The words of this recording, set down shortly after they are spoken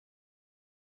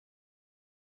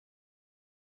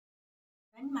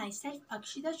And myself,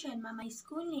 Akshita Sharma. My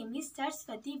school name is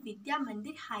Saraswati Vidya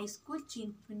Mandir High School,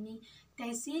 Chintpurni,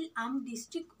 Tehsil Am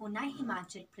District, Una,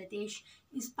 Himachal Pradesh.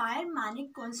 Inspired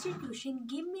Manik Constitution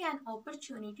give me an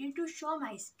opportunity to show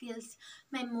my skills.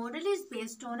 My model is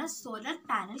based on a solar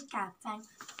panel cap fan.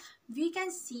 We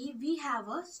can see we have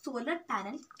a solar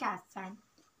panel cap fan.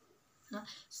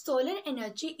 Solar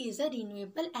energy is a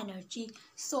renewable energy.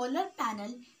 Solar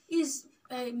panel is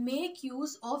make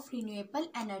use of renewable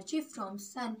energy from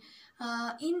sun.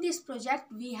 In this project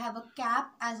we have a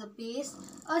cap as a base,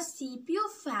 a CPU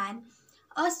fan,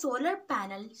 a solar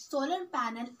panel. Solar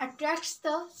panel attracts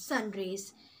the sun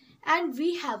rays, and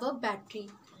we have a battery.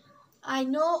 I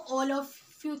know all of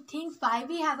you think why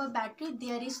we have a battery.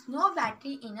 There is no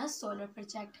battery in a solar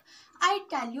project. I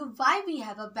tell you why we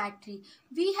have a battery.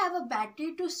 We have a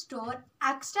battery to store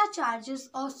extra charges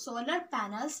of solar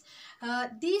panels.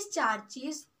 These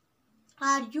charges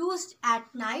are used at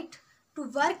night to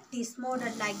work this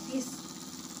model like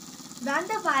this. When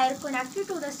the wire connected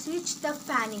to the switch, the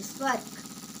fan is work.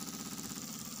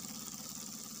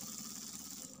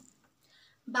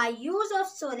 By use of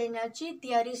solar energy,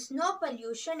 there is no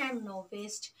pollution and no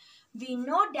waste. We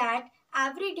know that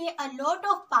every day a lot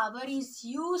of power is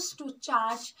used to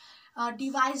charge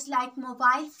devices like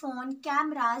mobile phone,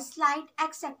 cameras, light,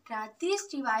 etc. These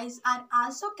devices are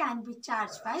also can be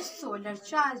charged by solar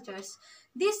chargers.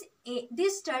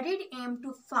 This study aimed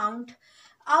to find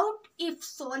out if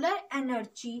solar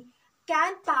energy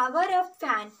can power a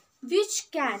fan which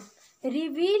can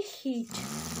reveal heat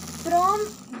from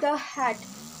the head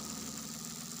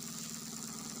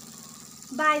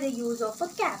by the use of a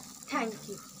cap. Thank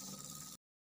you.